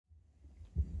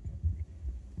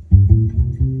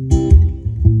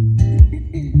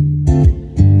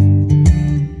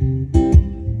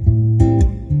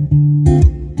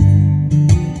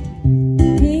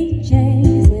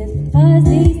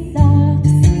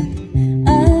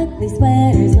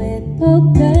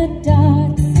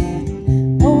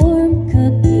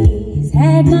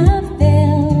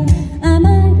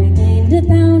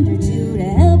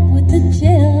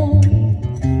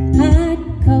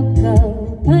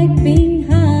piping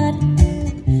hot,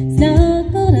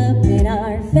 snuggled up in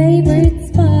our favorite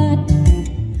spot,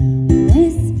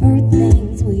 whispered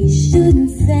things we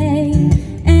shouldn't say,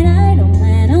 and I don't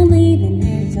plan on leaving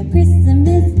here till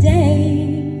Christmas Day.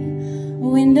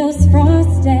 Windows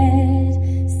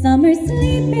frosted, summer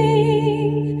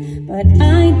sleeping, but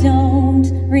I don't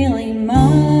really mind.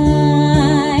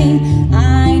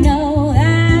 I know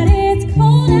that it's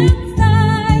cold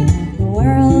outside, the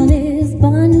world is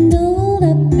bundled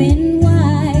up in